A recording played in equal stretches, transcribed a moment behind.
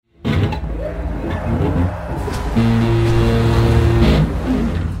Do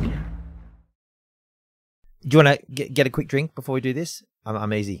you want to get a quick drink before we do this?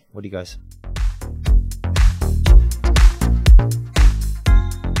 I'm easy. What do you guys?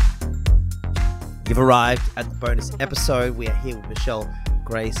 You've arrived at the bonus episode. We are here with Michelle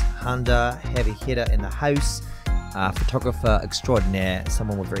Grace Hunter, heavy hitter in the house, photographer extraordinaire,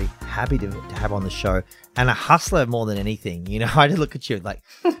 someone we're very happy to have on the show, and a hustler more than anything. You know, I just look at you like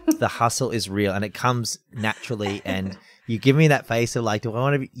the hustle is real and it comes naturally. And you give me that face of like, do I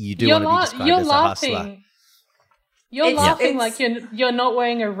want to be? You do want to be described as a hustler. You're laughing like you're not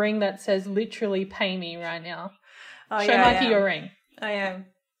wearing a ring that says literally "pay me" right now. Oh, Show Mikey your ring. I am.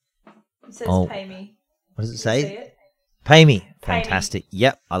 It says "pay me." What does it say? Pay me. Fantastic. Pay me.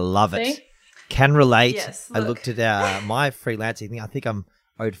 Yep, I love it. See? Can relate. Yes, I looked at my freelancing thing. I think I'm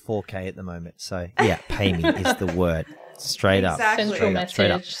owed 4K at the moment. So yeah, pay me is the word. Straight up.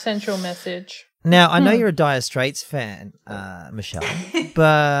 Central message. Now, I know you're a Dire Straits fan, Michelle, but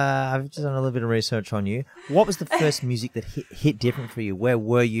I've just done a little bit of research on you. What was the first music that hit different for you? Where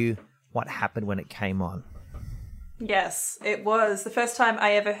were you? What happened when it came on? Yes, it was the first time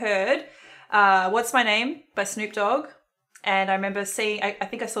I ever heard What's My Name by Snoop Dogg. And I remember seeing, I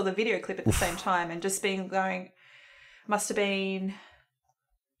think I saw the video clip at the same time and just must have been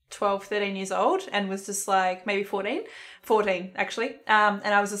 12, 13 years old and was just like, maybe 14 actually. And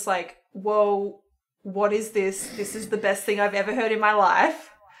I was just like, whoa, what is this? This is the best thing I've ever heard in my life.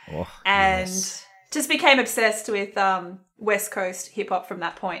 Just became obsessed with West Coast hip hop from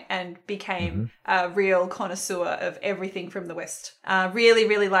that point and became a real connoisseur of everything from the West. Really,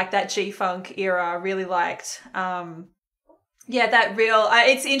 really liked that G-Funk era. Really liked,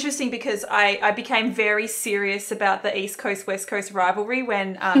 it's interesting because I became very serious about the East Coast, West Coast rivalry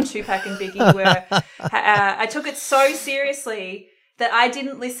when Tupac and Biggie were, I took it so seriously that I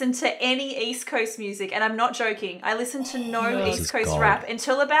didn't listen to any East Coast music, and I'm not joking. I listened to no East Coast rap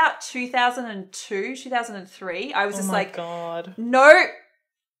until about 2002, 2003. I was just like, God. No.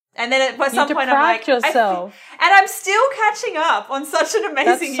 And then at some point, I'm like, yourself. And I'm still catching up on such an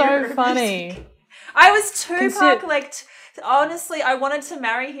amazing. That's so funny. I was Tupac, honestly, I wanted to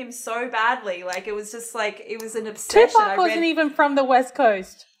marry him so badly. Like, it was just like, it was an obsession. Tupac wasn't even from the West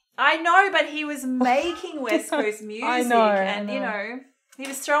Coast. I know, but he was making West Coast music. I know. You know, he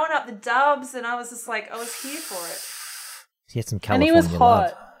was throwing up the dubs and I was just like, I was here for it. He had some California and he was hot.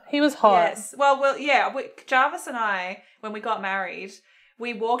 love. He was hot. Yes. Well, yeah. Jarvis and I, when we got married,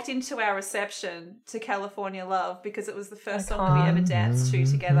 we walked into our reception to California Love because it was the first song that we ever danced to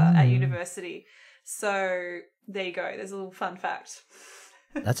together at university. So there you go. There's a little fun fact.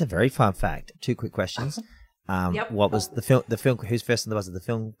 That's a very fun fact. 2 quick questions. What was the film? The film whose first was it? The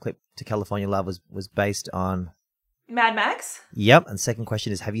film clip to California Love was based on Mad Max. Yep. And second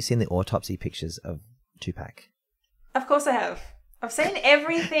question is, have you seen the autopsy pictures of Tupac? Of course I have. I've seen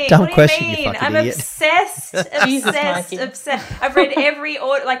everything. Don't what do you question, mean? you fucking I'm idiot. obsessed, obsessed. I've read every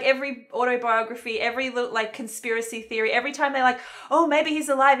autobiography, every little conspiracy theory. Every time they're like, "Oh, maybe he's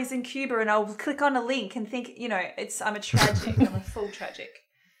alive. He's in Cuba," and I'll click on a link and think, I'm a tragic. I'm a full tragic.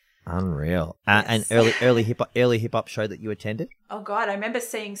 Unreal. Yes. And early hip hop show that you attended? Oh God, I remember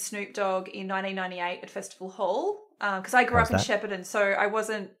seeing Snoop Dogg in 1998 at Festival Hall because I grew up in Shepparton, so I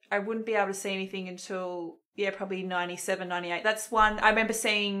wouldn't be able to see anything until probably 97, 98. That's one. I remember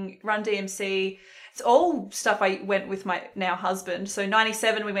seeing Run DMC. It's all stuff I went with my now husband. So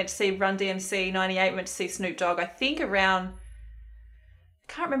 97 we went to see Run DMC. 98 we went to see Snoop Dogg. I think around.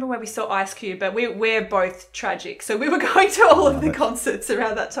 Can't remember where we saw Ice Cube, but we're both tragic. So we were going to all of the concerts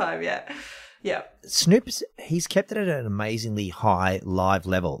around that time, yeah. Snoop's, he's kept it at an amazingly high live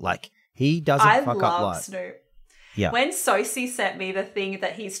level. Like, he doesn't fuck up live. I love Snoop. Yeah. When Sosie sent me the thing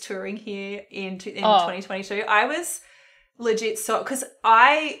that he's touring here in 2022, I was legit because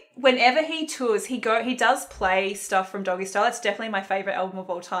whenever he tours, he does play stuff from Doggy Style. That's definitely my favorite album of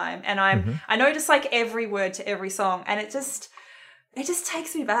all time. And I know just like every word to every song, and it just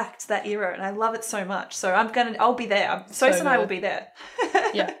takes me back to that era, and I love it so much. So I'll be there. Sos and I will be there.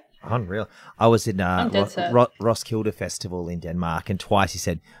 Yeah. Unreal. I was in Roskilde Festival in Denmark, and twice he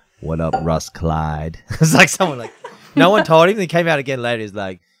said, "What up, Russ Clyde?" It's like someone like, no one told him. He came out again later. He's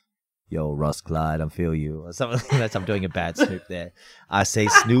like, "Yo, Russ Clyde, I feel you." Or something like that. I'm doing a bad Snoop there. I say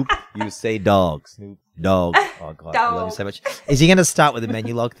Snoop, you say dog. Snoop, dog. Oh, God, I love you so much. Is he going to start with the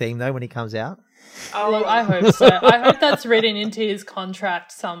menu log theme, though, when he comes out? Oh, well, I hope so. I hope that's written into his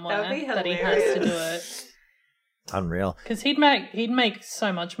contract somewhere that he has to do it. Unreal. Because he'd make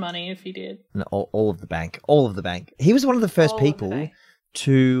so much money if he did. No, all of the bank. He was one of the first people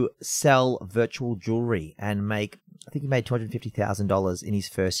to sell virtual jewelry and make I think he made $250,000 in his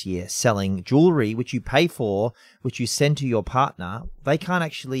first year selling jewelry, which you pay for, which you send to your partner. They can't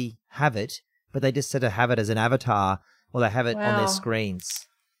actually have it, but they just sort of have it as an avatar, or they have it on their screens.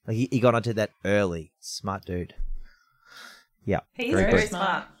 Like he got onto that early. Smart dude. Yeah. He's very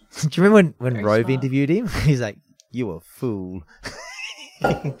smart. Do you remember when Rove interviewed him? He's like, "You a fool."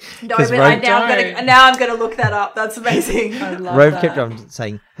 No, but now I'm gonna look that up. That's amazing. Rove kept on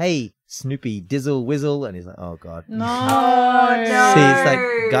saying, "Hey, Snoopy, Dizzle, Whizzle," and he's like, "Oh God." No. See, it's like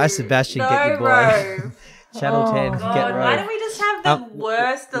Guy Sebastian, get your boy. Rove. Channel 10, God. get Rove. Why don't we just have the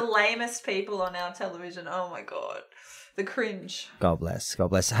worst, the lamest people on our television? Oh my God. The cringe. God bless. God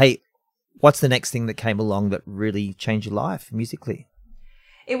bless. Hey, what's the next thing that came along that really changed your life musically?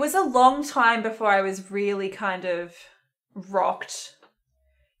 It was a long time before I was really kind of rocked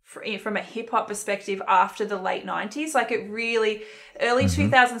from a hip-hop perspective after the late 90s. Like it really, early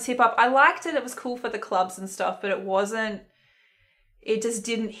 2000s hip-hop, I liked it. It was cool for the clubs and stuff, but it just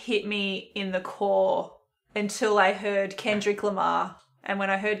didn't hit me in the core until I heard Kendrick Lamar. And when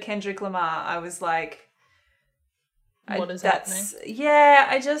I heard Kendrick Lamar, I was like, what is happening? Yeah,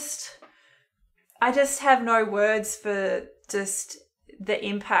 I just have no words for just the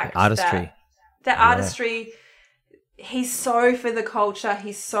impact. Artistry. The artistry. He's so for the culture.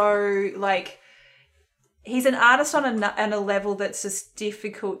 He's so like, he's an artist on a level that's just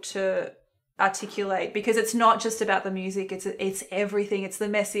difficult to articulate, because it's not just about the music. It's everything. It's the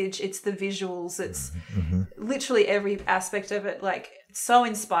message. It's the visuals. It's literally every aspect of it. Like, so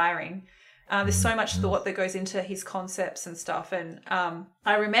inspiring. There's so much thought that goes into his concepts and stuff. And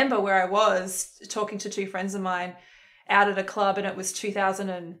I remember where I was talking to two friends of mine out at a club, and it was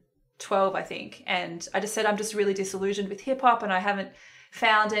 2012, I think. And I just said, I'm just really disillusioned with hip hop and I haven't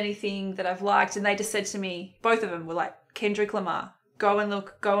found anything that I've liked. And they just said to me, both of them were like, Kendrick Lamar, go and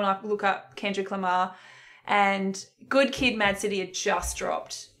look up Kendrick Lamar. And Good Kid, Mad City had just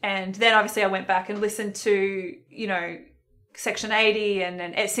dropped. And then obviously I went back and listened to, Section 80. And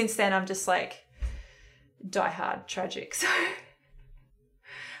then since then I'm just like Die Hard, tragic. So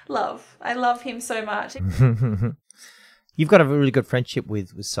I love him so much. You've got a really good friendship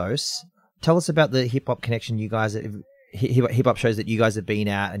with Sos. Tell us about the hip hop connection you guys, hip hop shows that you guys have been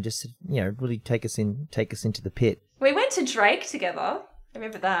at, and just really take us into the pit. We went to Drake together. I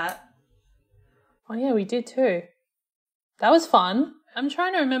remember that. Oh yeah, we did too. That was fun. I'm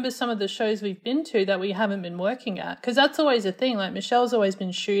trying to remember some of the shows we've been to that we haven't been working at, because that's always a thing. Like Michelle's always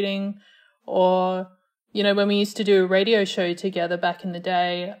been shooting, or when we used to do a radio show together back in the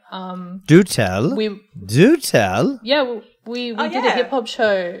day. Do tell. Yeah, we did a hip hop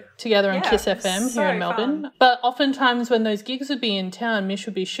show together on Kiss FM here in Melbourne. Fun. But oftentimes when those gigs would be in town, Mish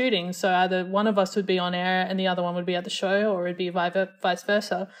would be shooting. So either one of us would be on air and the other one would be at the show, or it'd be vice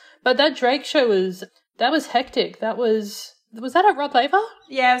versa. But that Drake show was hectic. Was that at Rod Laver?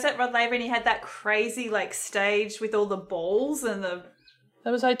 Yeah, it was at Rod Laver, and he had that crazy stage with all the balls and the... That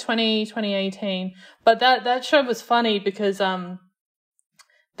was like 2018. But that show was funny because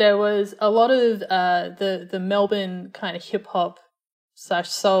there was a lot of the Melbourne kind of hip-hop /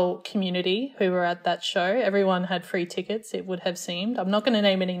 soul community who were at that show. Everyone had free tickets, it would have seemed. I'm not going to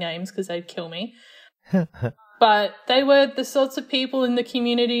name any names because they'd kill me. But they were the sorts of people in the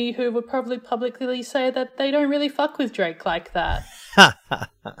community who would probably publicly say that they don't really fuck with Drake like that.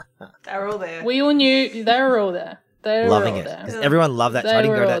 They were all there. We all knew they were all there. They were loving all it. there. Everyone loved that show. I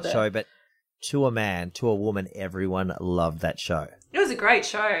didn't go to that there. show, but to a man, to a woman, everyone loved that show. It was a great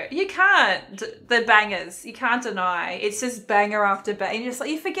show. You can't, the bangers, you can't deny. It's just banger after banger.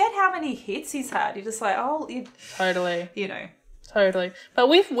 You forget how many hits he's had. You're just like, Totally. Totally. But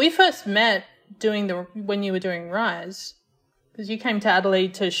we first met when you were doing Rise, because you came to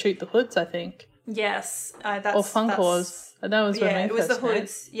Adelaide to shoot the Hoods, I think. Yes. Or Funk Wars. That was when we it was first the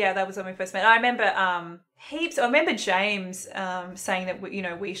Hoods. met. Yeah, that was when we first met. I remember heaps. I remember James saying that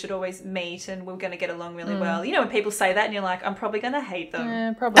we should always meet and we're going to get along really well. When people say that and you're like, I'm probably going to hate them.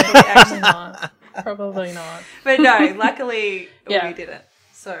 Yeah, probably actually not. Probably not. But no, luckily we didn't.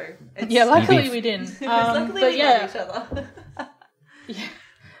 So luckily we didn't. Luckily we love each other. Yeah,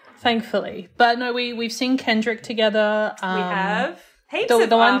 thankfully. But no, we've seen Kendrick together. We have heaps of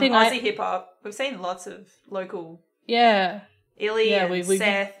Aussie hip hop. We've seen lots of local. Yeah. Illy and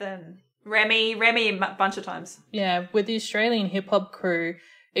Seth and Remy a bunch of times. Yeah, with the Australian hip-hop crew,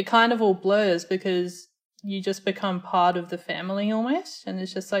 it kind of all blurs because you just become part of the family almost. And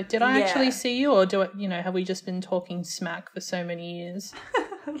it's just like, did I actually see you, or have we just been talking smack for so many years?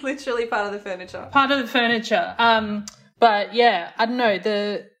 Literally part of the furniture. But yeah, I don't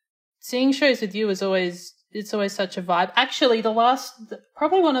know. Seeing shows with you it's always such a vibe. Actually,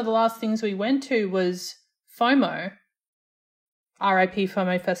 probably one of the last things we went to was FOMO. RIP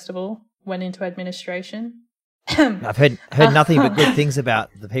FOMO Festival went into administration. I've heard nothing but good things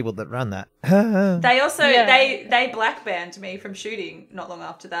about the people that run that. They also Yeah. they black banned me from shooting not long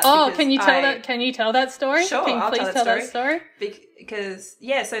after that. Oh, because can you tell that? Can you tell that story? Sure, can you I'll please tell that story? Because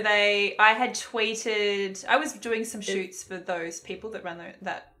so I had tweeted, I was doing some shoots for those people that run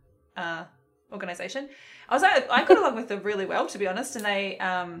that organization. I got along with them really well, to be honest, and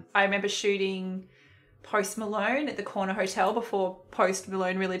I remember shooting Post Malone at the Corner Hotel before Post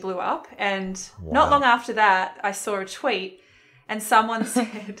Malone really blew up, and not long after that I saw a tweet and someone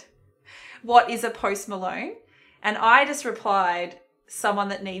said, "What is a Post Malone?" And I just replied, "Someone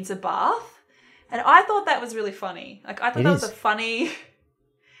that needs a bath." And I thought that was really funny. Like, I thought that was a funny...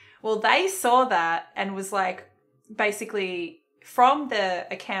 Well, they saw that and was like, basically from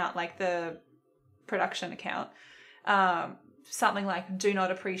the account, like the production account, something like, "Do not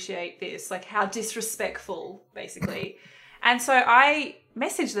appreciate this," like how disrespectful, basically. And so I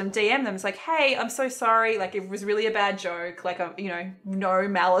messaged them, DM them, it's like, "Hey, I'm so sorry, like it was really a bad joke, like, no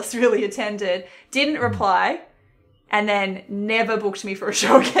malice really attended." Didn't reply, and then never booked me for a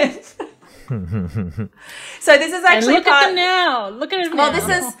show again. So this is actually and look at them now. Look at it now.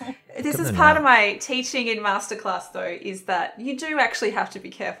 Well, this is part of my teaching in masterclass, though, is that you do actually have to be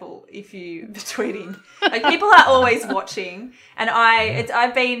careful if you're tweeting. Like, people are always watching, and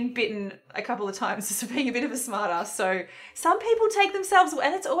I've been bitten a couple of times as being a bit of a smartass. So some people take themselves,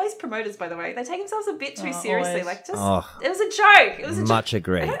 and it's always promoters, by the way, they take themselves a bit too seriously. Always. Like, it was a joke. It was a much joke.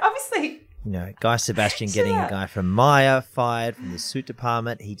 agree. Obviously. Guy Sebastian getting a guy from Maya fired from the suit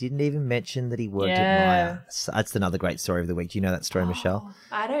department. He didn't even mention that he worked at Maya. So that's another great story of the week. Do you know that story, Michelle?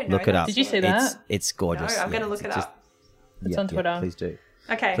 I don't know. Look it up. Did you see that? It's gorgeous. No, I'm going to look it up. It's on Twitter. Please do.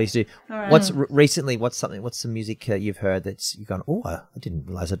 Okay. Please do. All right. What's some music you've heard that's you've gone, "Oh, I didn't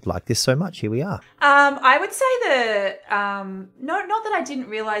realize I'd like this so much. Here we are." I would say not that I didn't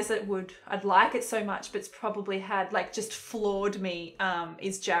realize that I'd like it so much, but it's probably had like just floored me.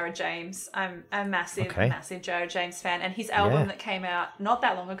 Is Jared James. I'm a massive Jared James fan, and his album that came out not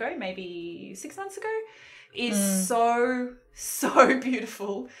that long ago, maybe 6 months ago, is so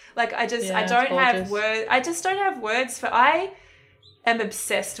beautiful. Like, I just don't have words. I just don't have words for. I am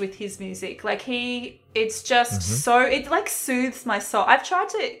obsessed with his music. Like, it's just it like soothes my soul. I've tried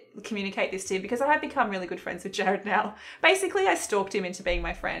to communicate this to him because I have become really good friends with Jared now. Basically, I stalked him into being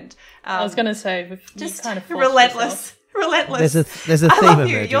my friend. I was going to say, just kind of relentless. There's a theme. I love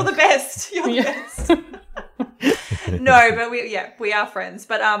you. emerging. You're the best. You're the best. No, but we are friends.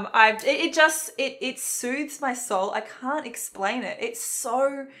 But it soothes my soul. I can't explain it. It's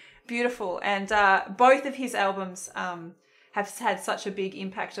so beautiful, and both of his albums have had such a big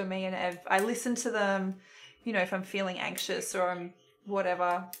impact on me, and I listen to them, if I'm feeling anxious or I'm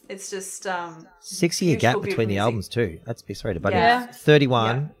whatever. It's just 6-year gap between the music. albums too. That's big. Sorry to butt Yeah. in.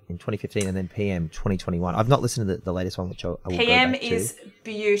 31 in 2015, and then PM 2021. I've not listened to the latest one, which I will PM go back is to.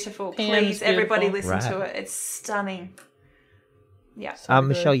 beautiful. PM is Please, everybody beautiful. listen to it. It's stunning. Yeah.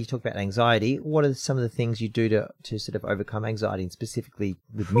 Michelle, you talked about anxiety. What are some of the things you do to sort of overcome anxiety, and specifically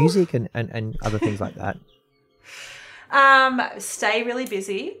with music and other things like that? Stay really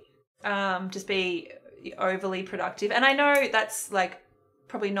busy. Just be overly productive. And I know that's like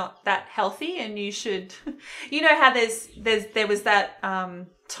probably not that healthy, and you should, how there was that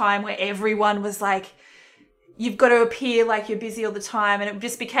time where everyone was like, you've got to appear like you're busy all the time, and it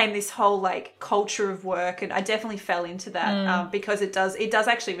just became this whole like culture of work. And I definitely fell into that because it does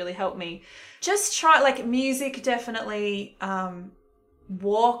actually really help me. Just try, like, music definitely.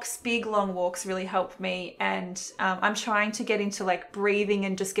 Walks, big long walks really help me, and I'm trying to get into like breathing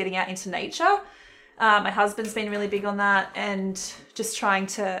and just getting out into nature. My husband's been really big on that, and just trying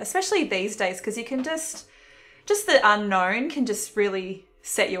to, especially these days, because you can just the unknown can just really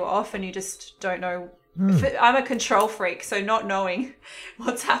set you off, and you just don't know. I'm a control freak, so not knowing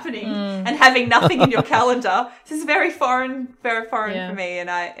what's happening and having nothing in your calendar, this is very foreign for me,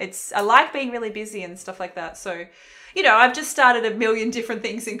 and I like being really busy and stuff like that. So I've just started a million different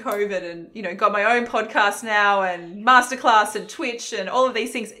things in COVID, and, got my own podcast now, and masterclass and Twitch and all of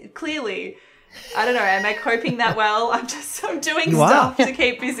these things. Clearly, I don't know, am I coping that well? I'm doing stuff to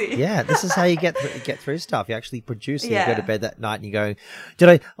keep busy. Yeah, this is how you get through stuff. You actually produce it. You go to bed that night and you go,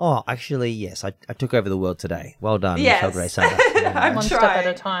 actually, yes, I took over the world today. Well done, Michelle Grace. I'm One step at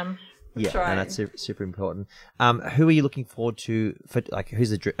a time. Yeah, and that's super important. Who are you looking forward to,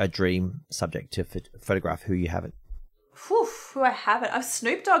 who's a dream subject to photograph who you haven't? Who I haven't.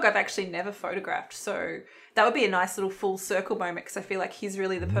 Snoop Dogg I've actually never photographed, so that would be a nice little full circle moment, because I feel like he's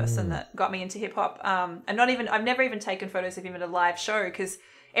really the person that got me into hip hop. And I've never even taken photos of him at a live show, because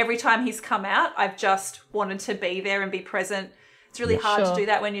every time he's come out, I've just wanted to be there and be present. It's really hard Sure. to do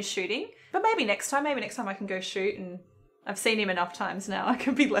that when you're shooting. But maybe next time I can go shoot, and I've seen him enough times now. I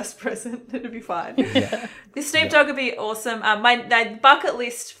can be less present. It'll be fine. This Snoop Dogg would be awesome. My bucket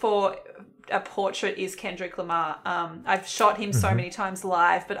list for a portrait is Kendrick Lamar. I've shot him so many times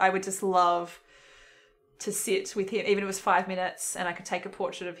live, but I would just love to sit with him, even if it was 5 minutes, and I could take a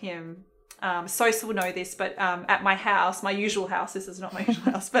portrait of him. Sos will know this, but at my house, my usual house, this is not my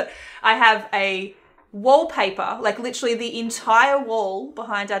usual house, but I have a wallpaper, like literally the entire wall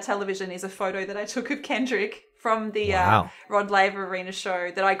behind our television is a photo that I took of Kendrick from the Rod Laver Arena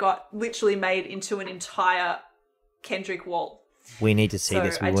show that I got literally made into an entire Kendrick wall. We need to see So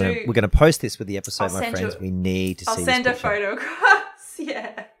this. I We're do- going to post this with the episode, I'll my send friends. you- We need to see I'll this send a picture. photo across.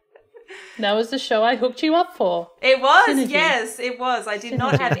 Yeah. That was the show I hooked you up for. It was, Synergy. yes, it was. I did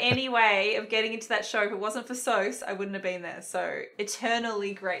not have any way of getting into that show. If it wasn't for Sos, I wouldn't have been there. So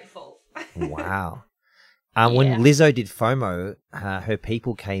eternally grateful. Wow. Yeah. When Lizzo did FOMO, her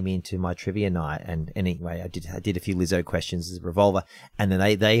people came into my trivia night, and anyway, I did a few Lizzo questions as a Revolver, and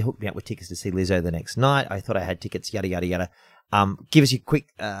then they hooked me up with tickets to see Lizzo the next night. I thought I had tickets, yada yada yada. Give us your quick,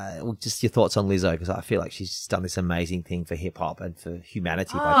 just your thoughts on Lizzo, because I feel like she's done this amazing thing for hip hop and for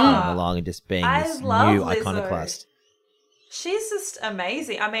humanity by coming along and just being I this love new Lizzo. iconoclast. She's just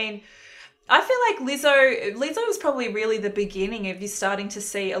amazing. I mean, I feel like Lizzo was probably really the beginning of you starting to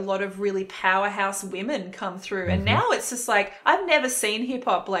see a lot of really powerhouse women come through. And now it's just like, I've never seen hip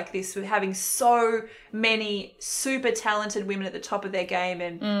hop like this, with having so many super talented women at the top of their game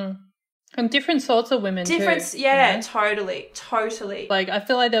And different sorts of women different. too. Yeah, you know? totally. Like, I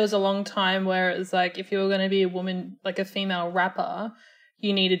feel like there was a long time where it was like, if you were going to be a woman, like a female rapper,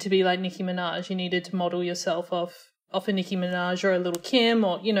 you needed to be like Nicki Minaj. You needed to model yourself off a Nicki Minaj or a Little Kim,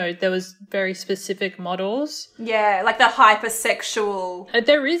 or, you know, there was very specific models. Yeah, like the hypersexual.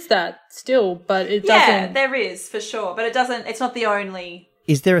 There is that still, but it Yeah, doesn't. there is for sure, but it's not the only.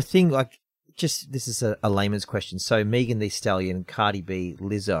 Is there a thing like, just this is a layman's question. So Megan Thee Stallion, Cardi B,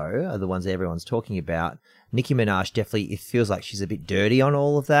 Lizzo are the ones that everyone's talking about. Nicki Minaj definitely, it feels like she's a bit dirty on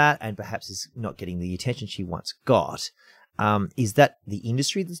all of that, and perhaps is not getting the attention she once got. Is that the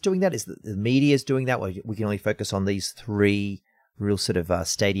industry that's doing that? Is the media is doing that? Where we can only focus on these three real sort of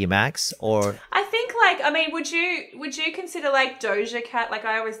stadium acts, or I think, like, I mean, would you consider like Doja Cat? Like,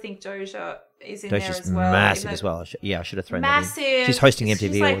 I always think Doja is in there Doja's as well. massive even as well. I should have thrown Massive. that in. She's hosting MTV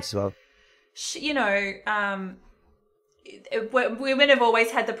She's like- Awards as well. you know, women have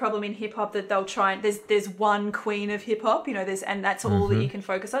always had the problem in hip hop that they'll try and there's one queen of hip hop, you know, and that's all that you can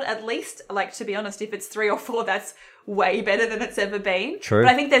focus on. At least, like, to be honest, if it's 3 or 4, that's way better than it's ever been. True.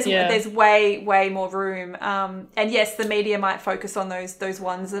 But I think there's Yeah. way more room. And yes, the media might focus on those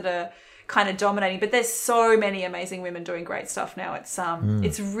ones that are kind of dominating, but there's so many amazing women doing great stuff now.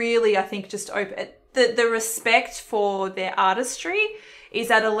 It's really, I think, just open the respect for their artistry is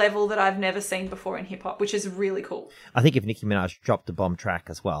at a level that I've never seen before in hip hop, which is really cool. I think if Nicki Minaj dropped the bomb track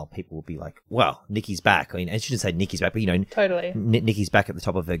as well, people would be like, well, Nicki's back. I mean, I shouldn't say Nicki's back, but, you know, Totally. Nicki's back at the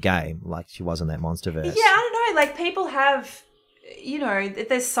top of her game, like she was in that Monsterverse. Yeah, I don't know. Like, people have, you know,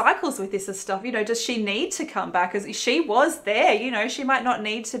 there's cycles with this and stuff. You know, does she need to come back? Because she was there, you know, she might not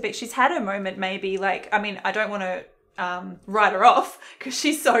need to be. She's had her moment maybe. Like, I mean, I don't want to write her off because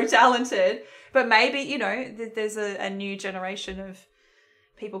she's so talented. But maybe, you know, there's a new generation of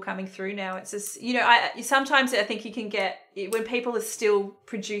people coming through now. It's just, you know, sometimes I think you can get, when people are still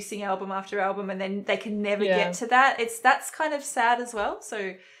producing album after album and then they can never get to that, that's kind of sad as well.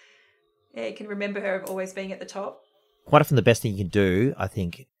 So yeah, you can remember her always being at the top. Quite often the best thing you can do, I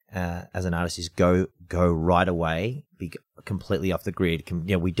think, as an artist is go right away, be completely off the grid. You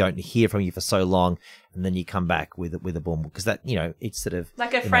know, we don't hear from you for so long, and then you come back with a boom, because that, you know, it's sort of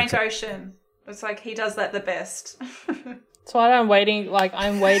like a Frank Ocean. It's like he does that the best. So I'm waiting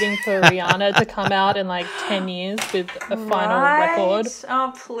for Rihanna to come out in like 10 years with a final record.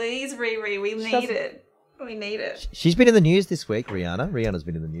 Oh, please, Riri, we need it. We need it. She's been in the news this week, Rihanna. Rihanna's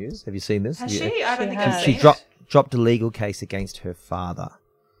been in the news. Have you seen this? Has she? I don't think has. I've She seen it. dropped a legal case against her father.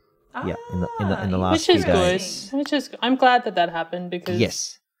 Yeah, in the last Which is few good. days. I'm glad that had happened because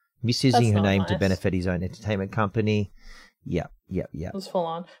Yes, misusing that's her not name to nice. benefit his own entertainment company. Yeah. it was full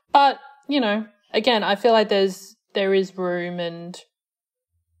on. But, you know, again, I feel like there is room, and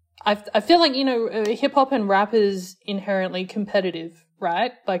I feel like, you know, hip hop and rap is inherently competitive,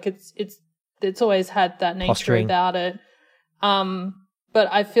 right? Like it's always had that nature Posturing. about it. But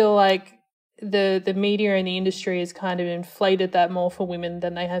I feel like the media and the industry has kind of inflated that more for women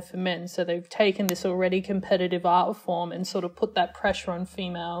than they have for men. So they've taken this already competitive art form and sort of put that pressure on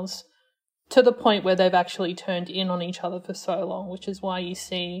females to the point where they've actually turned in on each other for so long, which is why you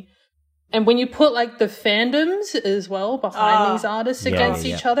see And when you put like the fandoms as well behind these artists against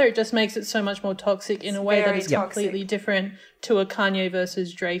each other, it just makes it so much more toxic in a way that is completely different to a Kanye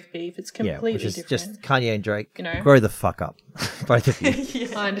versus Drake beef. It's completely which is different. just Kanye and Drake. You know? Grow the fuck up, both of you.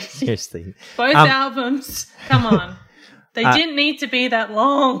 Seriously, both albums. Come on. They didn't need to be that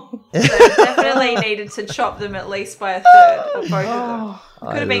long. They definitely needed to chop them at least by a third, or both of them.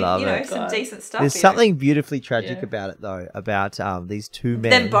 Could have been, some decent stuff. There's something beautifully tragic about it, though, about these two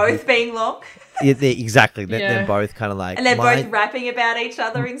men. Them both being long. Exactly. They're both kind of like... And they're both rapping about each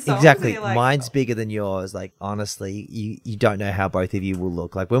other in songs. Exactly. Like, mine's bigger than yours. Like, honestly, you don't know how both of you will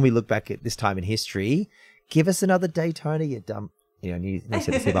look. Like, when we look back at this time in history, give us another Daytona, you dumb... You know, you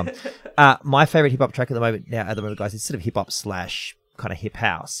said this hip-hop. My favorite hip-hop track at the moment, guys, is sort of hip-hop / kind of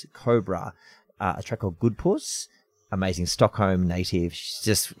hip-house. Cobra, a track called Good Puss. Amazing Stockholm native. She's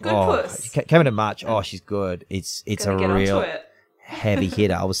just... Good Puss. Coming to March. Oh, she's good. It's a real heavy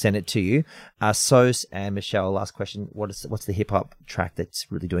hitter. I will send it to you. Sos and Michelle, last question. What's the hip-hop track that's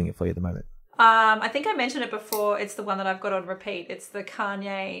really doing it for you at the moment? I think I mentioned it before. It's the one that I've got on repeat. It's the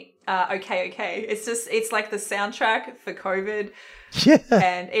Kanye Okay. It's like the soundtrack for COVID. Yeah.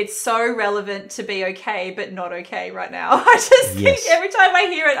 And it's so relevant to be okay, but not okay right now. I just think every time I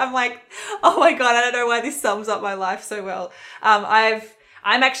hear it, I'm like, oh my God, I don't know why this sums up my life so well. I'm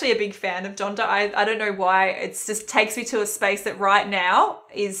actually a big fan of Donda. I don't know why. It just takes me to a space that right now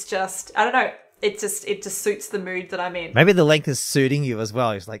is just, I don't know. It just suits the mood that I'm in. Maybe the length is suiting you as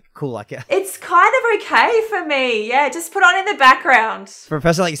well. It's like, cool, like it. It's kind of okay for me. Yeah, just put on in the background. For a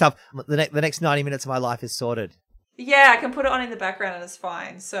person like yourself, the next 90 minutes of my life is sorted. Yeah, I can put it on in the background and it's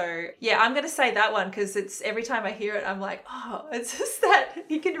fine. So, yeah, I'm going to say that one because it's every time I hear it, I'm like, oh, it's just that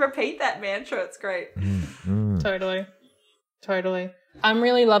you can repeat that mantra. It's great. Mm-hmm. Totally. I'm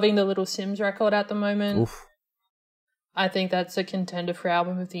really loving the Little Sims record at the moment. Oof. I think that's a contender for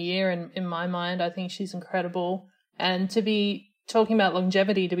album of the year, and in my mind, I think she's incredible. And to be talking about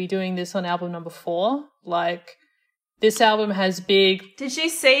longevity, to be doing this on album number 4, like this album has big. Did you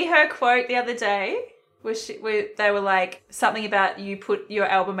see her quote the other day? Where they were like something about you put your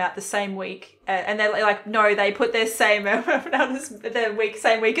album out the same week, and they're like, no, they put their same album out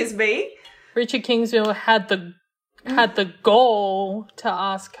same week as me. Richard Kingsmill had the goal to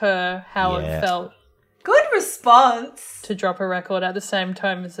ask her how it felt. Good response. To drop a record at the same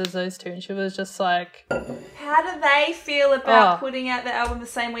time as those two. And she was just like... How do they feel about putting out the album the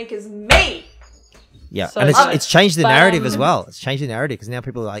same week as me? Yeah, so and it's changed the narrative as well. It's changed the narrative because now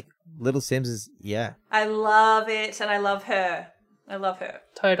people are like, Little Sims is, I love it and I love her.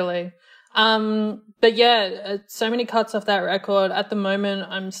 Totally. But yeah, so many cuts off that record. At the moment,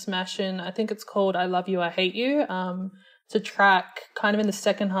 I'm smashing, I think it's called I Love You, I Hate You. It's a track kind of in the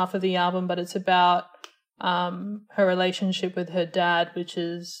second half of the album, but it's about her relationship with her dad, which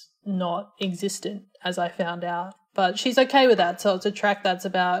is not existent, as I found out. But she's okay with that. So it's a track that's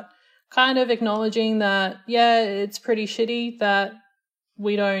about kind of acknowledging that, it's pretty shitty that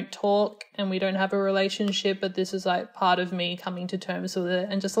we don't talk and we don't have a relationship, but this is like part of me coming to terms with it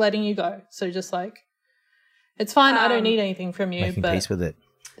and just letting you go. So just like, it's fine. I don't need anything from you. Making but peace with it.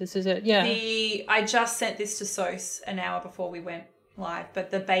 This is it. Yeah. I just sent this to Sos an hour before we went live, but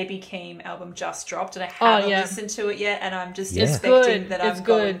the Baby Keem album just dropped and I haven't listened to it yet, and I'm just expecting that I'm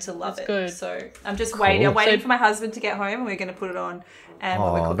going to love it. Good. So I'm just waiting. I'm waiting for my husband to get home and we're going to put it on.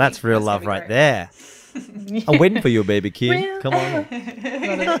 And that's real love right there. I'm waiting for you, Baby Keem. Come on.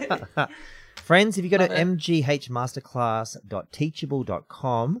 Friends, if you go to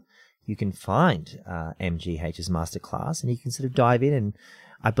mghmasterclass.teachable.com, you can find MGH's masterclass and you can sort of dive in, and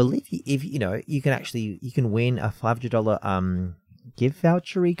I believe if you can win a $500 gift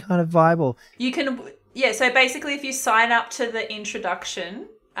vouchery kind of vibe, or you can so basically if you sign up to the introduction,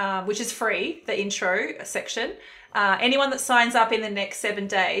 which is free, the intro section, anyone that signs up in the next 7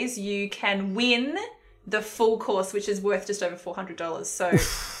 days, you can win the full course, which is worth just over $400. So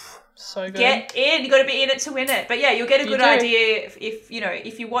so good. Get in. You got to be in it to win it. But yeah, you'll get a good idea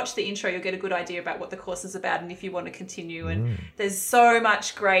if you watch the intro, you'll get a good idea about what the course is about and if you want to continue. And there's so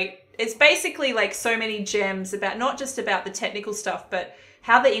much great. It's basically like so many gems about not just about the technical stuff, but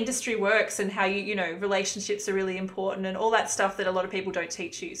how the industry works and how relationships are really important and all that stuff that a lot of people don't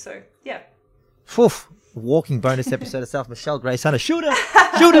teach you. So yeah. Walking bonus episode of South Michelle Grace Hunter. Shooter.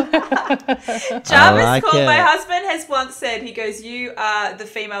 Jarvis my husband has once said, he goes, you are the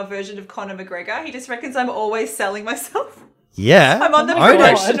female version of Conor McGregor. He just reckons I'm always selling myself. Yeah. I'm on the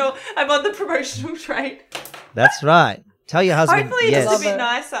promotional train. That's right. Tell your husband. Hopefully yes. just a bit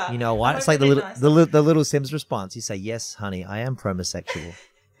nicer. You know what? It's like the little Sims response. You say, yes, honey, I am promosexual.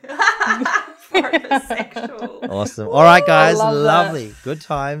 Hypersexual. Awesome. All right, guys. love that. Lovely. Good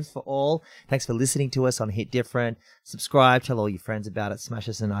times for all. Thanks for listening to us on Hit Different. Subscribe. Tell all your friends about it. Smash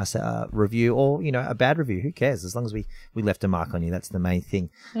us a nice review or, a bad review. Who cares? As long as we left a mark on you. That's the main thing.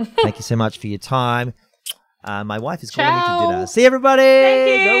 Thank you so much for your time. My wife is calling me to dinner. See everybody.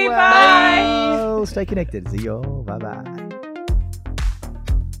 Thank you. Go Bye. well. Stay connected. See you all. Bye-bye.